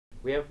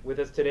We have with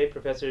us today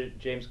Professor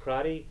James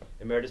Crotty,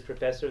 Emeritus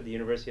Professor of the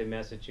University of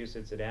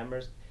Massachusetts at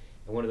Amherst,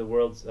 and one of the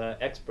world's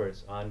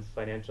experts on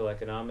financial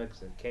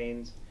economics and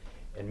Keynes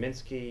and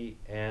Minsky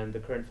and the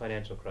current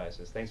financial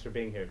crisis. Thanks for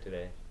being here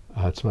today.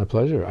 It's my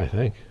pleasure, I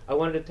think. I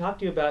wanted to talk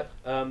to you about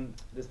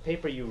this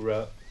paper you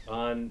wrote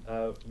on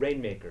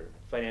Rainmaker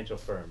financial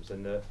firms,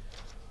 and the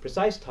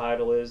precise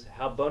title is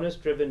How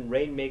Bonus-Driven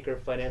Rainmaker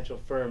Financial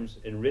Firms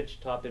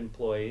Enrich Top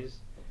Employees,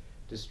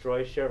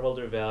 Destroy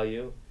Shareholder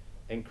Value,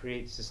 and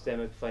create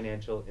systemic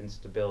financial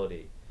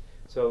instability.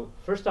 So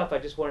first off, I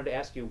just wanted to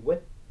ask you,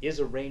 what is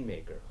a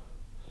rainmaker?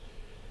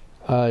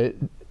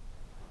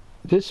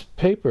 This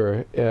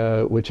paper,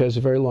 which has a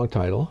very long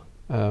title,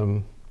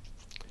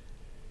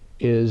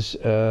 is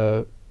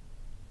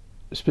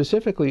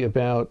specifically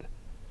about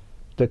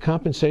the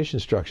compensation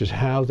structures,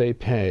 how they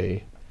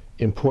pay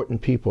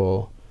important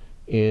people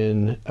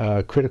in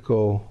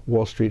critical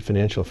Wall Street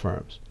financial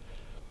firms.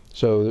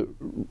 So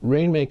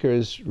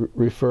rainmakers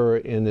refer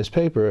in this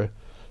paper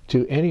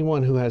to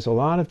anyone who has a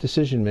lot of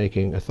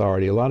decision-making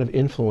authority, a lot of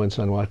influence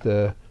on what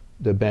the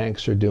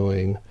banks are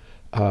doing,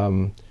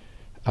 who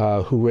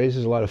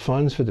raises a lot of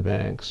funds for the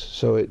banks.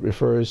 So it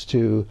refers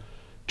to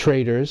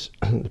traders,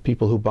 the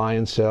people who buy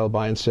and sell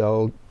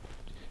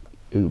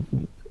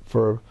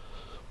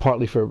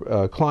partly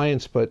for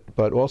clients,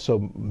 but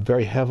also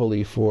very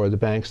heavily for the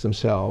banks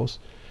themselves.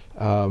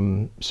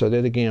 So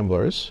they're the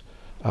gamblers.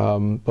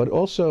 But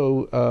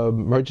also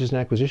mergers and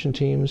acquisition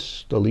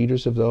teams, the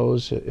leaders of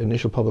those,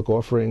 initial public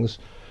offerings,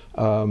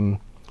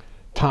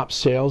 top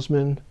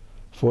salesmen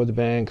for the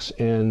banks,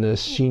 and the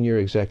senior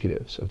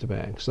executives of the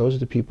banks. Those are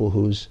the people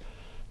whose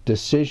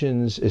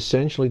decisions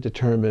essentially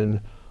determine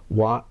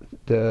what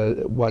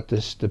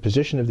the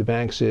position of the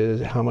banks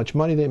is, how much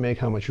money they make,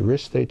 how much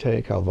risk they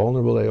take, how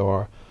vulnerable they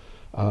are,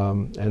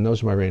 and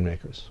those are my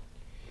rainmakers.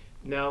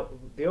 Now,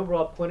 the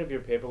overall point of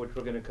your paper, which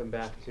we're going to come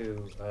back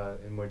to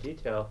in more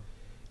detail,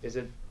 is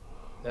that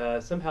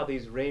somehow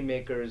these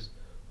rainmakers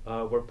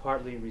were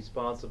partly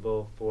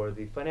responsible for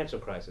the financial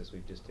crisis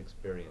we've just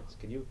experienced.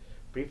 Can you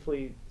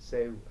briefly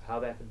say how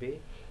that could be?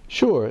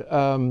 Sure.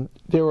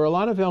 There were a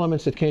lot of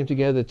elements that came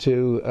together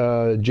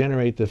to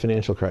generate the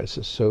financial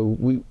crisis. So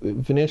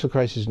financial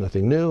crisis is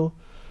nothing new.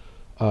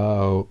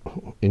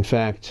 In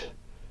fact,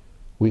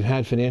 we've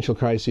had financial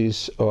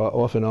crises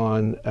off and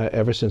on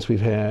ever since we've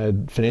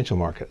had financial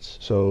markets.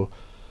 So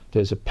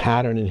there's a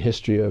pattern in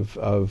history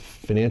of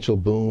financial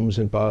booms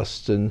and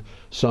busts, and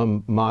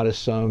some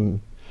modest,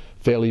 some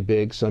fairly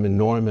big, some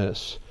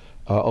enormous,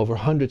 over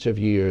hundreds of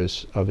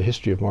years of the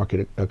history of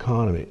market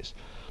economies.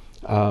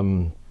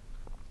 So,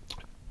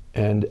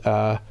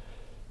 you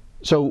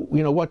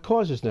know, what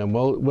causes them?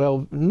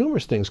 Well,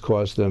 numerous things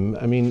cause them.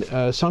 I mean,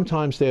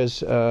 sometimes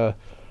there's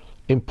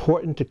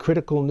important to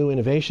critical new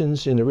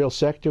innovations in the real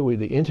sector, where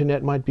the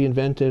internet might be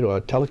invented, or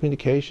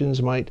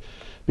telecommunications might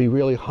be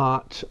really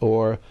hot,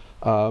 or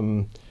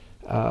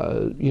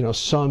you know,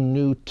 some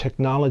new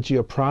technology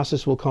or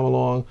process will come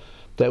along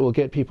that will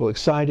get people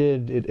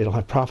excited. It'll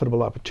have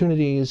profitable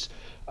opportunities.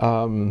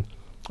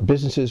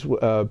 Businesses,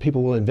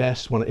 people will want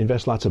to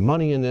invest lots of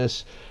money in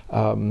this.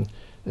 So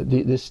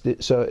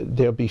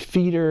there'll be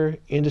feeder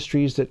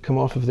industries that come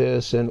off of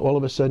this, and all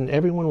of a sudden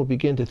everyone will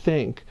begin to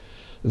think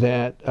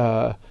that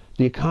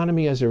the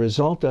economy, as a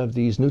result of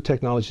these new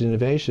technologies and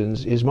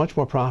innovations, is much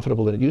more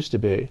profitable than it used to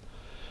be,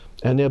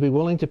 and they'll be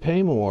willing to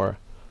pay more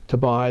to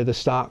buy the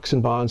stocks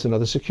and bonds and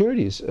other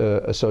securities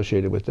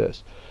associated with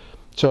this.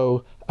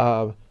 So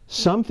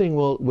something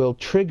will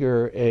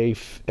trigger a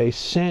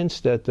sense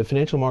that the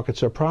financial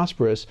markets are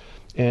prosperous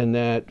and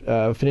that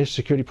financial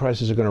security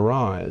prices are going to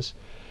rise,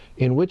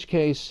 in which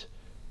case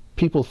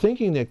people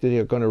thinking that they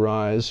are going to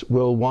rise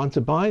will want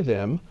to buy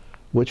them,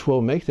 which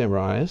will make them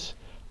rise.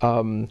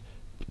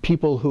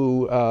 People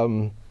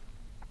who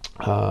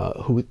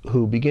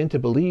begin to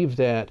believe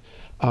that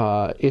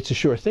it's a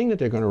sure thing that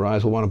they're going to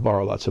rise will want to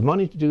borrow lots of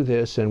money to do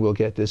this, and we'll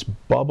get this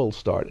bubble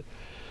started.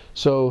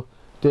 So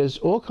there's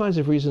all kinds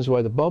of reasons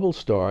why the bubbles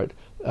start.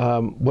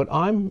 What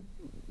I'm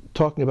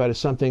talking about is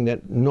something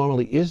that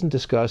normally isn't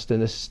discussed in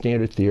the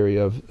standard theory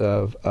of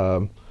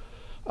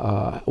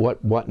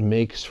what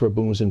makes for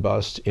booms and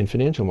busts in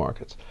financial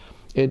markets.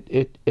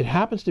 It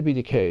happens to be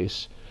the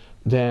case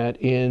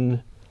that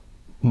in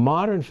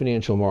modern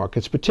financial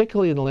markets,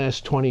 particularly in the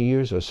last 20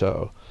 years or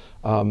so,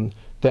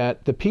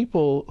 that the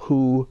people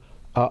who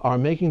are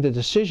making the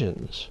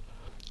decisions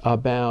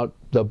about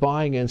the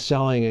buying and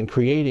selling and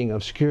creating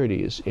of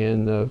securities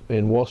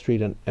in Wall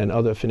Street and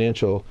other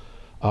financial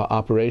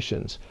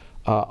operations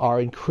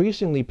are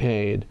increasingly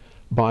paid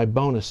by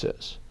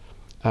bonuses.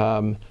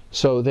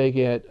 So they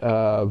get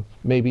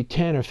maybe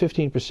 10 or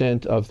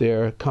 15% of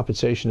their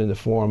compensation in the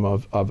form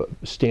of a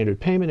standard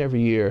payment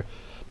every year,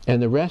 and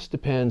the rest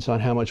depends on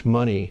how much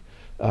money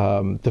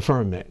the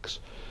firm makes.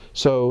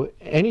 So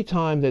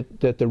anytime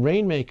that the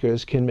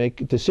rainmakers can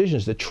make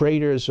decisions, the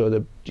traders or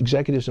the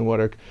executives and what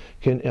are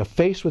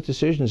faced with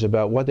decisions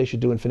about what they should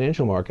do in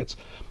financial markets,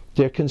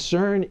 Their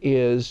concern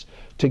is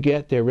to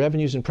get their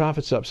revenues and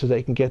profits up so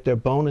they can get their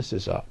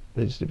bonuses up.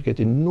 They get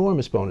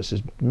enormous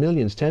bonuses,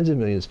 millions, tens of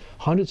millions,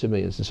 hundreds of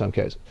millions in some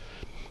cases.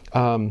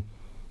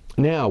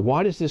 Now,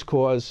 why does this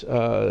cause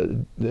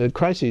the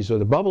crises or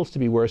the bubbles to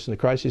be worse and the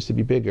crises to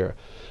be bigger?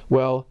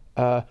 Well,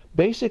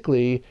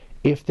 basically,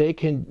 if they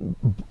can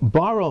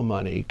borrow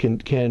money,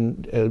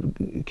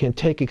 can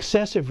take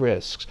excessive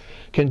risks,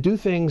 can do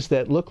things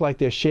that look like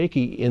they're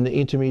shaky in the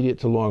intermediate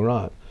to long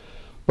run.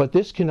 But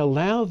this can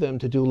allow them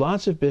to do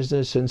lots of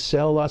business and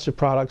sell lots of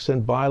products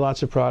and buy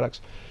lots of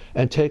products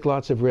and take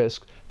lots of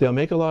risks. They'll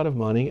make a lot of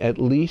money, at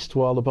least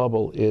while the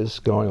bubble is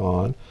going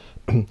on.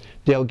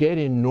 They'll get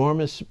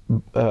enormous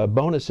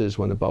bonuses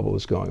when the bubble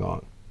is going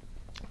on.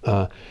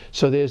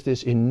 So there's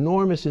this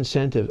enormous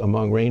incentive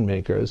among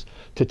rainmakers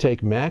to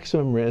take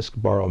maximum risk,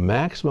 borrow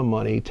maximum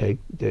money,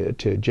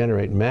 to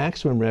generate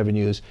maximum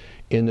revenues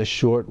in the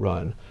short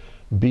run,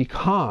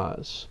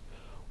 because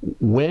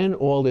when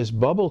all this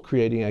bubble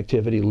creating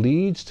activity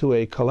leads to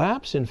a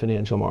collapse in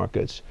financial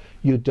markets,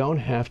 you don't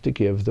have to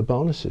give the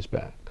bonuses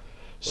back.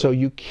 So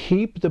you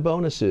keep the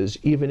bonuses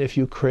even if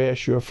you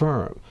crash your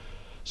firm.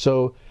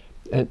 So,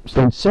 and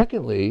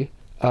secondly,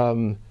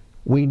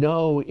 we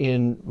know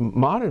in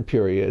modern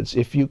periods,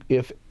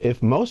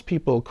 if most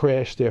people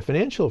crash their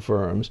financial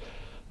firms,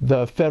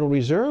 the Federal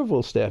Reserve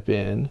will step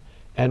in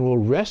and will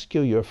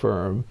rescue your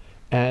firm,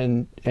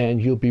 and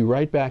you'll be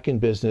right back in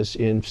business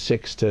in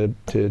 6 to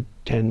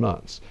 10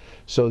 months.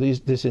 So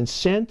this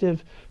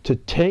incentive to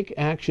take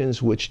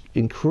actions which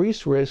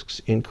increase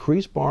risks,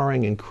 increase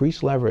borrowing,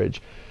 increase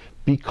leverage,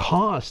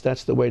 because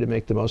that's the way to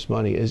make the most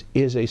money,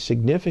 is a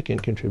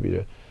significant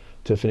contributor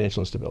to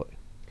financial instability.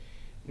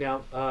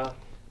 Now,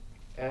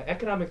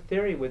 economic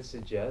theory would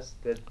suggest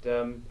that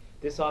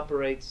this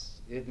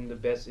operates in the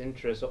best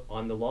interest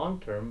on the long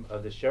term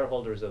of the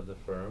shareholders of the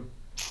firm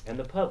and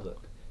the public,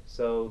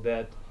 so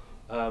that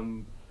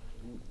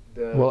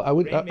well,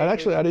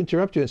 I'd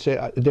interrupt you and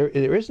say there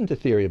isn't a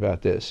theory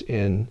about this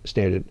in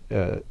standard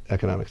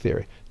economic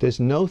theory. There's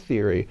no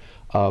theory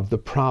of the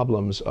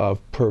problems of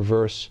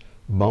perverse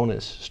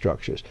bonus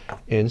structures.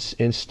 In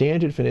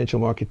standard financial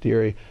market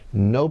theory,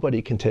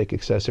 nobody can take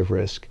excessive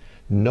risk.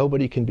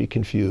 Nobody can be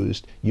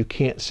confused. You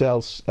can't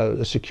sell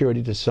a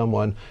security to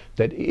someone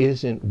that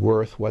isn't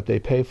worth what they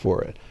pay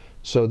for it.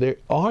 So there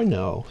are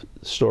no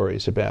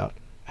stories about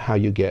how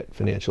you get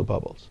financial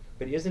bubbles.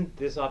 But isn't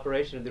this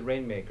operation of the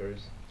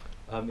rainmakers,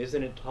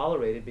 isn't it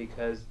tolerated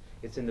because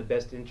it's in the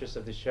best interest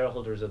of the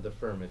shareholders of the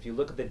firm? If you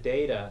look at the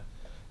data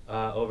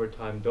over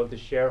time, don't the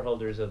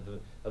shareholders of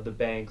the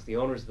banks, the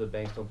owners of the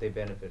banks, don't they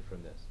benefit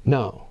from this?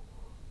 No.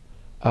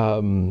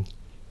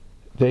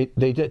 They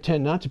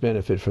tend not to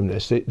benefit from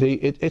this.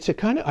 It's a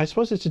kind of, I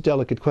suppose it's a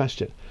delicate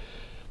question.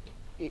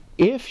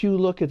 If you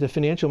look at the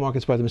financial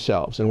markets by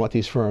themselves and what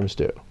these firms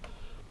do,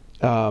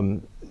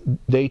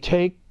 they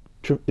take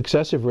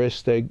excessive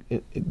risks,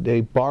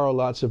 they borrow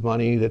lots of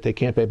money that they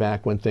can't pay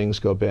back when things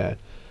go bad.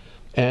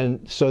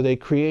 And so they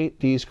create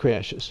these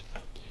crashes.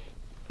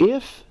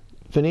 If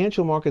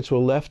financial markets were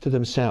left to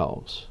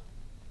themselves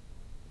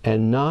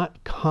and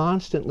not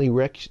constantly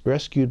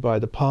rescued by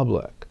the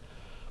public,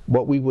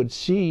 what we would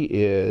see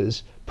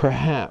is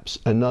perhaps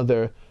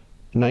another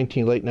late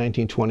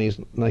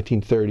 1920s,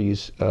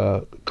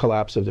 1930s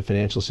collapse of the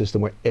financial system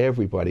where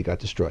everybody got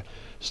destroyed.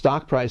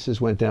 Stock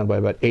prices went down by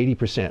about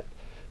 80%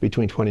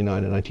 between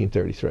 29 and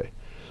 1933.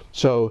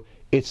 So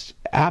it's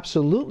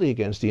absolutely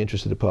against the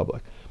interest of the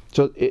public.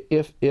 So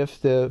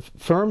if the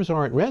firms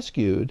aren't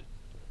rescued,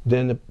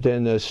 then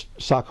the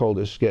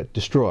stockholders get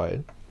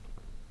destroyed.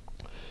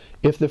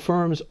 If the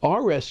firms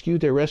are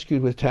rescued, they're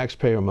rescued with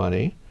taxpayer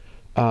money,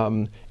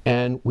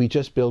 and we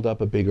just build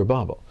up a bigger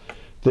bubble.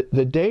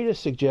 The data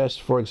suggests,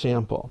 for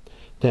example,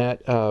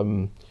 that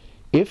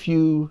if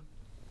you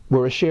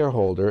were a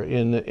shareholder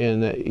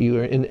you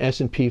were in the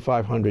S&P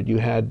 500, you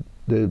had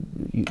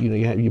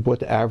you bought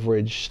the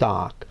average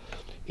stock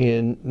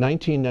in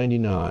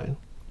 1999,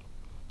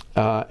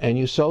 and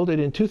you sold it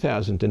in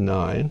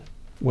 2009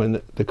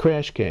 when the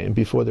crash came,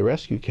 before the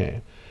rescue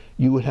came,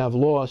 you would have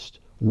lost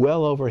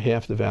well over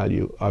half the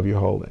value of your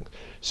holdings.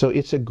 So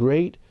it's a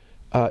great,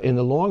 in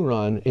the long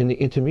run, in the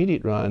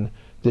intermediate run,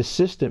 this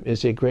system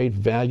is a great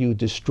value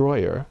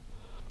destroyer,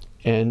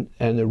 and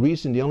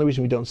the only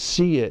reason we don't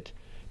see it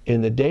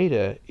in the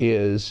data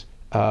is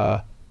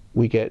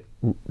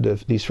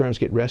these firms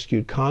get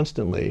rescued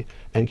constantly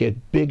and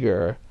get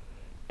bigger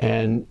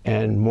and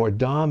more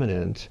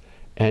dominant,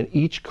 and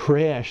each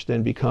crash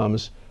then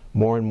becomes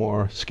more and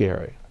more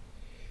scary.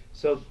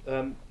 So,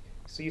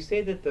 so you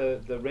say that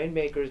the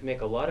rainmakers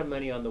make a lot of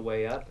money on the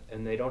way up,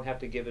 and they don't have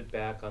to give it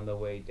back on the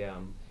way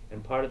down.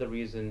 And part of the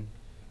reason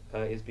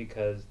is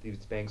because these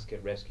banks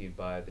get rescued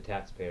by the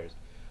taxpayers.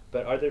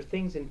 But are there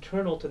things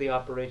internal to the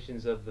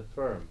operations of the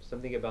firm,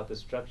 something about the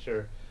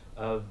structure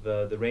of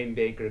the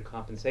Rainmaker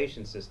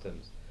compensation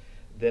systems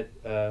that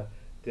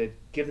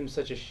give them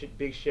such a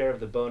big share of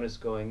the bonus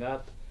going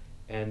up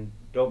and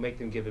don't make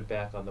them give it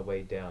back on the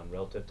way down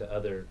relative to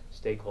other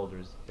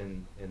stakeholders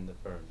in the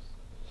firms?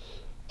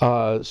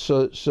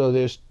 So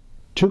there's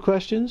two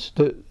questions.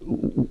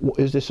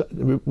 Is this?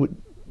 Well,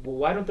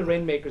 why do the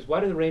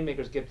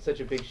Rainmakers get such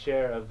a big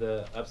share of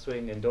the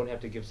upswing and don't have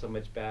to give so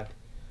much back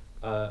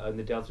on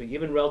the downswing,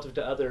 even relative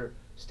to other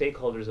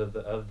stakeholders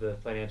of the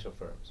financial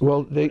firms?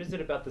 Well, what is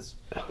it about this,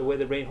 the way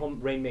the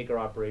Rainmaker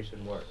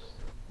operation works?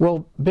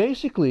 Well,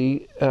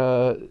 basically,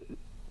 the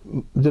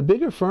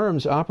bigger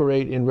firms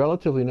operate in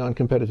relatively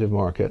non-competitive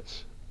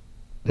markets.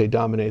 They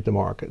dominate the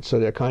market, so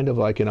they're kind of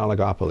like in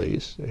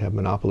oligopolies. They have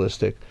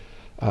monopolistic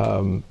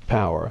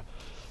power.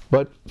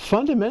 But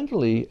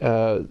fundamentally,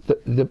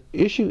 the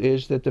issue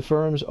is that the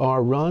firms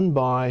are run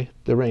by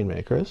the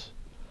Rainmakers.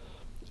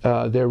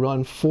 They're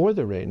run for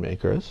the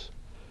Rainmakers.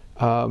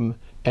 And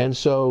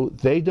so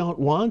they don't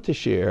want to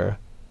share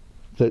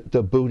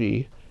the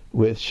booty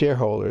with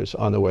shareholders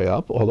on the way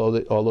up,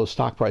 although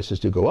stock prices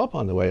do go up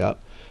on the way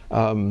up.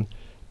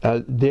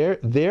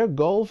 Their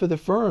goal for the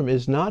firm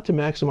is not to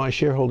maximize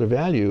shareholder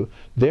value.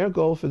 Their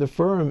goal for the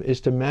firm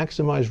is to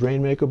maximize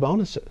Rainmaker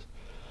bonuses.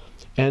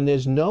 And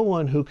there's no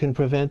one who can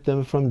prevent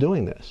them from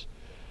doing this.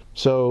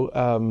 So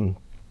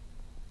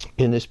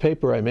in this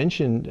paper I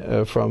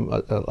mentioned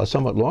from a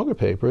somewhat longer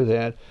paper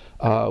that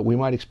we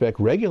might expect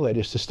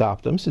regulators to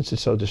stop them since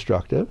it's so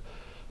destructive,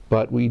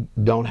 but we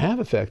don't have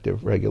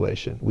effective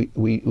regulation.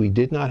 We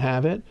did not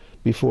have it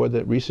before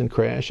the recent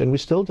crash, and we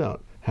still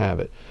don't have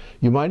it.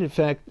 You might in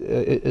fact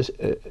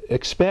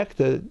expect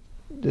the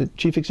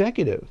chief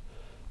executive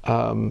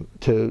he's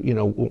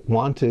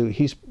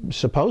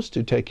supposed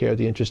to take care of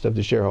the interest of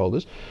the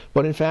shareholders,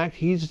 but in fact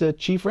he's the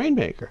chief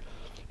Rainmaker,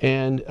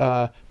 and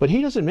but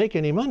he doesn't make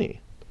any money.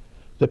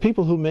 The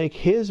people who make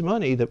his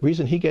money, the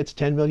reason he gets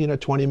 10 million or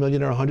 20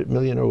 million or 100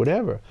 million or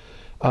whatever,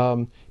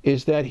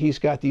 is that he's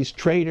got these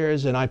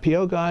traders and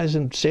IPO guys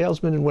and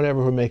salesmen and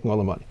whatever who are making all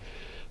the money.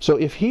 So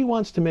if he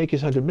wants to make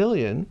his 100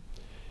 million,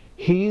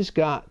 he's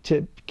got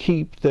to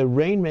keep the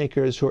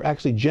Rainmakers who are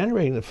actually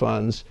generating the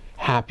funds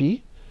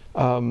happy.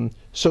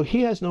 So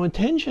he has no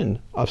intention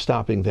of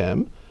stopping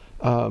them.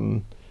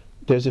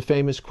 There's a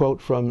famous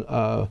quote from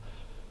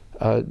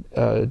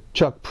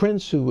Chuck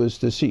Prince, who was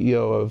the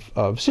CEO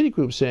of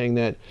Citigroup, saying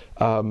that,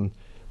 I'll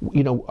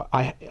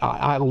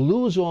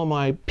lose all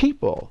my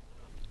people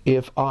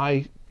if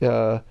I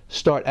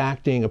start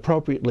acting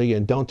appropriately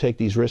and don't take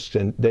these risks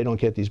and they don't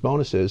get these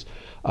bonuses.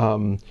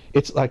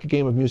 It's like a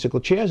game of musical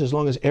chairs. As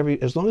long as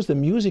the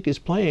music is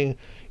playing,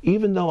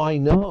 even though I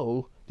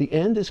know the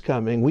end is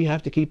coming, we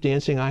have to keep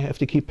dancing. I have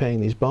to keep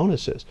paying these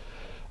bonuses.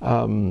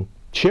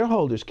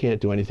 Shareholders can't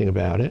do anything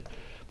about it.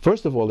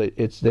 First of all, they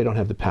don't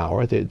have the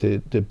power.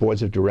 The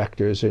boards of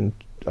directors and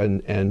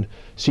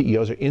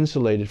CEOs are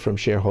insulated from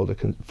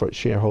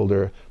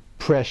shareholder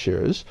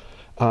pressures.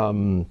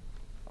 And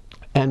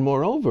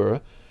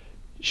moreover,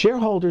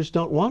 shareholders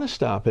don't want to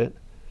stop it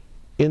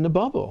in the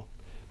bubble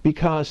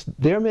because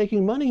they're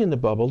making money in the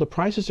bubble. The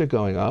prices are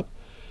going up.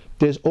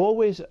 There's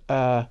always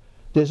a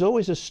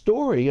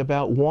story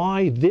about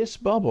why this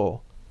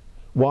bubble,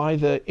 why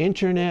the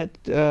internet,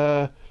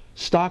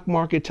 stock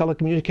market,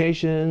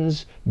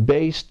 telecommunications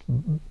based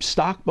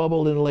stock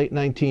bubble in the late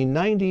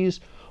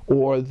 1990s,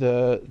 or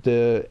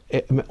the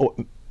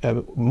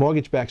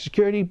mortgage-backed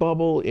security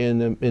bubble in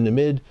the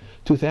mid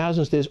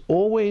 2000s. There's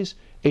always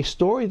a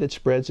story that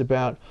spreads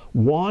about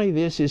why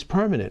this is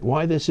permanent,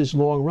 why this is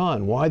long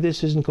run, why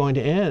this isn't going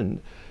to end.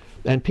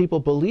 And people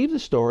believe the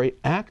story,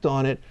 act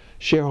on it.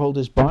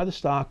 Shareholders buy the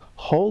stock,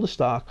 hold the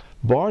stock,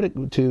 borrow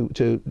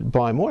to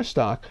buy more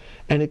stock,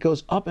 and it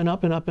goes up and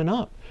up and up and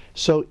up.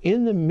 So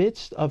in the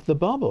midst of the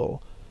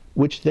bubble,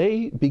 which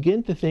they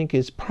begin to think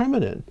is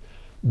permanent,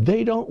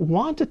 they don't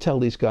want to tell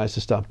these guys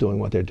to stop doing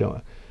what they're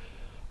doing.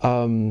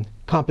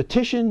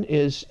 Competition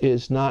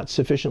is not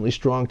sufficiently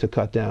strong to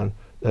cut down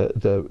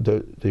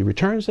the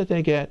returns that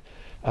they get,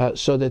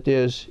 so that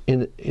there's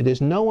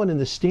no one in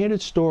the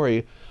standard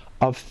story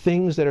of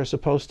things that are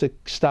supposed to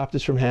stop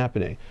this from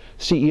happening.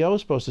 CEO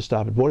is supposed to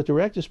stop it. Board of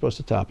directors is supposed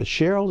to stop it.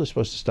 Shareholders are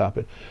supposed to stop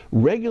it.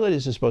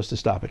 Regulators are supposed to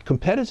stop it.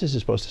 Competitors are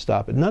supposed to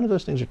stop it. None of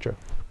those things are true.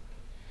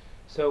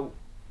 So,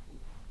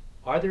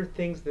 are there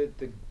things that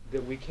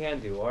we can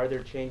do? Are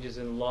there changes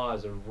in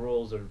laws or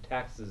rules or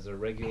taxes or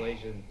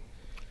regulations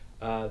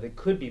that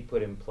could be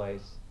put in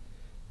place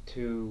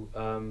to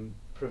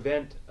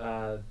prevent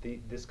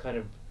this kind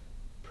of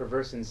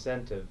perverse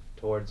incentive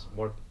towards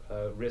more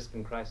risk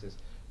and crisis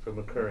from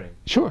occurring?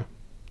 Sure.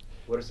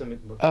 What are some?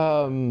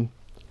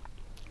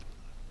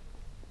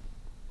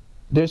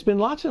 There's been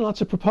lots and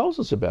lots of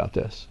proposals about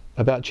this,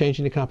 about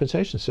changing the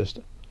compensation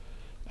system.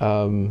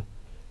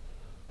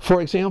 For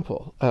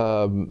example,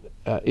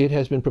 it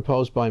has been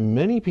proposed by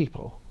many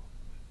people,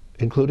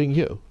 including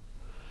you,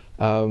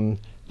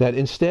 that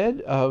instead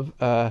of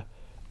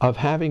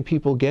having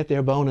people get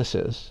their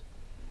bonuses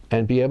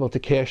and be able to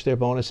cash their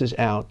bonuses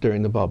out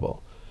during the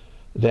bubble,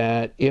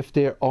 that if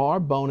there are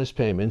bonus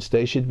payments,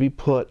 they should be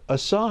put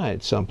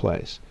aside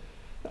someplace.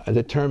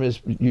 The term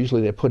is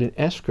usually they're put in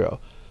escrow,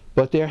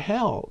 but they're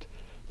held.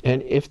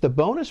 And if the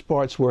bonus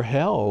parts were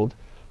held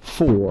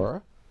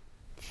for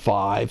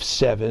 5,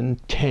 7,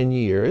 10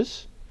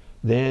 years,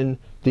 then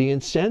the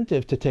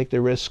incentive to take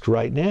the risks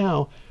right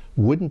now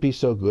wouldn't be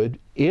so good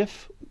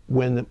if,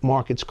 when the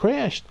markets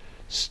crashed,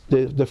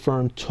 the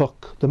firm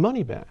took the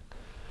money back.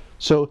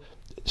 So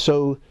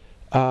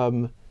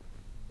and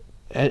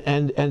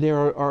there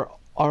are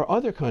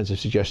other kinds of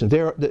suggestions.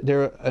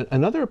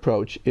 Another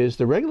approach is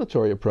the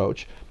regulatory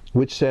approach,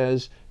 which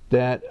says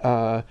that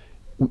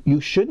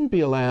you shouldn't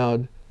be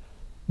allowed,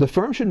 the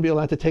firm shouldn't be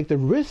allowed to take the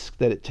risk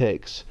that it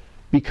takes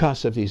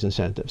because of these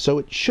incentives. So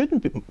it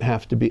shouldn't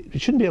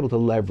it shouldn't be able to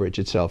leverage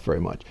itself very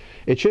much.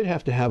 It should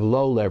have to have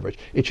low leverage.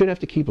 It should have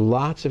to keep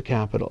lots of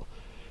capital.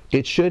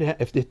 It should,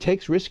 if it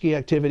takes risky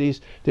activities,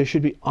 there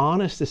should be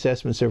honest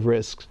assessments of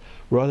risks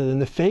rather than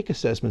the fake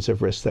assessments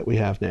of risks that we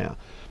have now.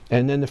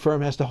 And then the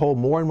firm has to hold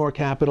more and more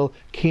capital,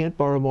 can't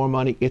borrow more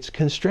money. It's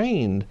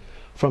constrained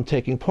from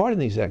taking part in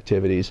these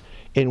activities,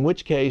 in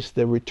which case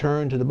the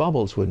return to the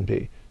bubbles wouldn't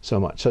be so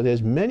much. So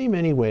there's many,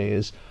 many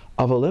ways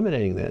of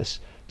eliminating this.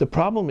 The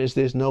problem is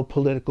there's no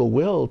political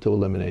will to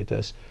eliminate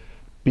this,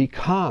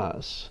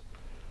 because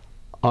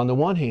on the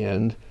one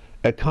hand,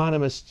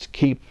 economists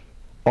keep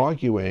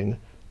arguing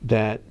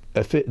that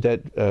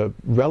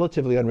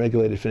relatively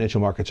unregulated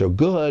financial markets are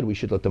good. We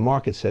should let the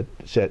market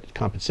set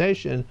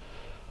compensation.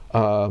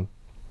 You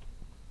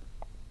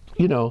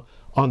know,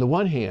 on the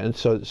one hand,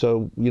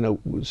 so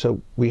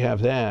we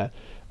have that,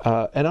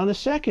 and on the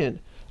second,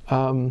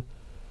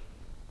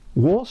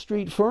 Wall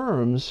Street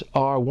firms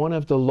are one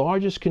of the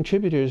largest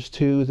contributors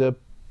to the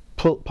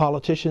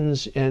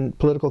politicians and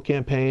political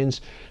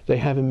campaigns. They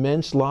have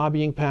immense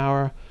lobbying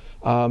power.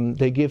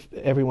 They give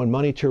everyone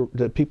money to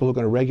the people who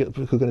are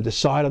going to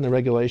decide on the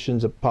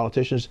regulations of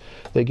politicians.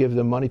 They give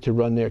them money to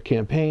run their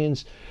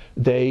campaigns.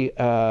 They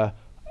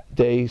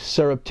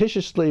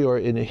surreptitiously or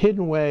in a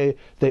hidden way,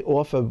 they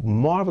offer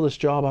marvelous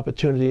job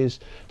opportunities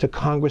to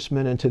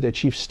congressmen and to their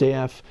chief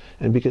staff,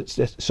 and because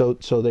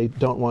so they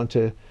don't want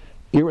to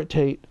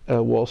irritate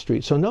Wall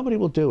Street. So nobody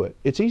will do it.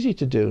 It's easy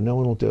to do. No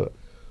one will do it.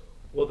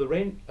 Well,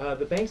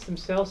 the banks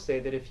themselves say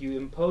that if you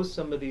impose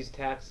some of these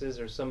taxes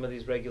or some of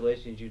these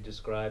regulations you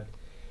described,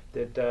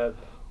 that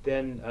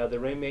then the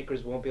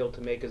Rainmakers won't be able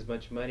to make as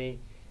much money,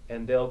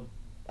 and they'll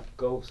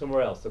go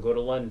somewhere else. They'll go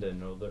to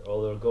London, or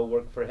they'll go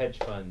work for hedge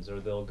funds, or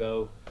they'll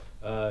go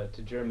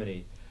to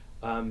Germany,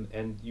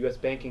 and U.S.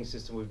 banking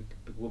system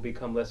will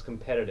become less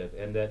competitive,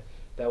 and that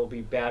will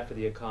be bad for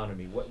the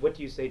economy. What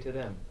do you say to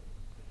them?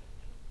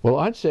 Well,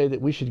 I'd say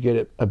that we should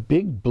get a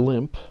big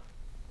blimp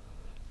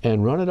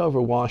and run it over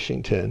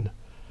Washington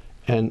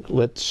and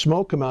let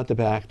smoke come out the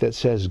back that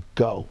says,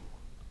 go.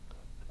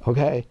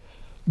 Okay?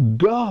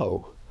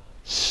 Go.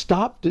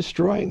 Stop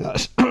destroying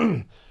us.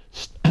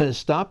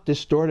 Stop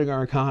distorting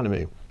our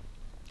economy.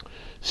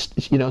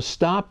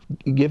 Stop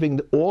giving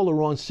all the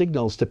wrong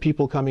signals to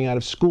people coming out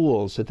of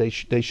schools that they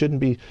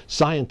shouldn't be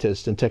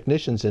scientists and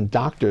technicians and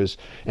doctors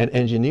and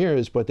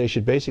engineers, but they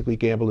should basically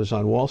gamblers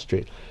on Wall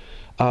Street.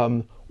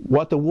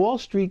 What the Wall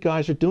Street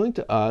guys are doing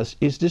to us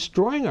is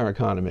destroying our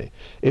economy.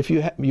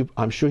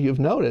 I'm sure you've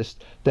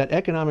noticed that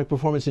economic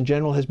performance in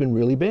general has been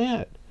really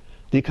bad.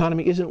 The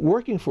economy isn't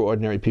working for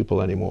ordinary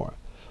people anymore.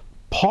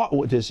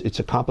 It's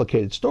a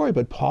complicated story,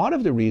 but part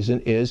of the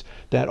reason is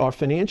that our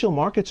financial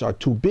markets are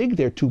too big,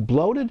 they're too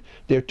bloated,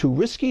 they're too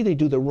risky, they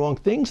do the wrong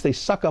things, they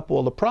suck up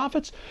all the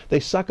profits, they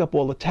suck up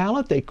all the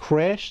talent, they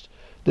crashed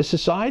the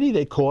society,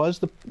 they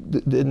caused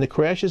in the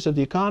crashes of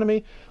the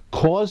economy,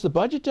 caused the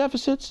budget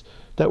deficits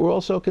that we're all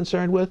so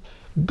concerned with.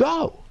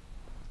 Go.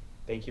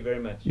 Thank you very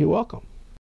much. You're welcome.